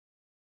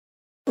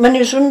When he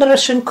was under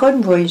us in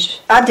convoys.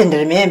 I didn't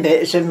remember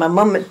it. So my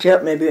mum had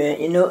told me about it,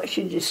 you know.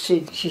 She just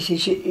said,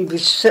 he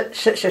was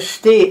such a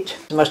state.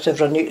 He must have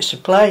run out of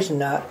supplies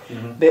and that.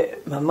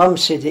 But my mum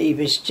said that he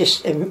was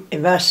just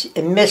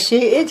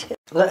emaciated.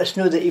 Let us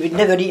know that he would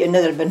never eat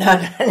another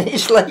banana in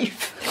his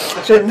life.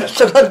 So he must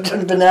have lived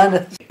on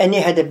bananas. And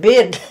he had a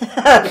beard.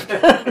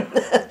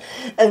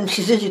 And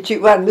she said you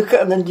took one look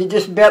at him and you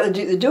just belted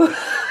out the door.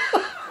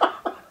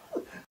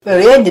 Well,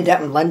 he ended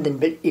up in London,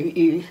 but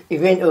he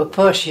went all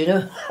posh, you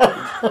know.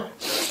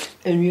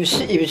 And he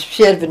was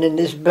serving in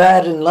this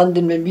bar in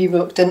London when we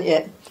walked into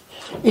it.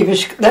 He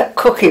was that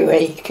cocky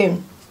way he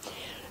came.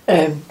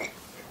 And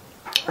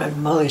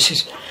Molly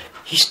says,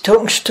 he's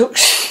talking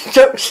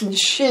stocks and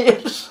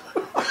shares.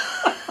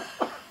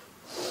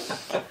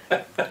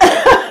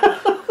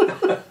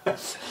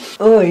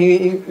 Oh,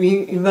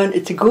 he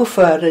wanted to go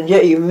far, and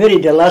yet he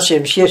married a lassie,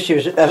 I'm sure she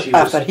was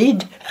half her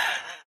head.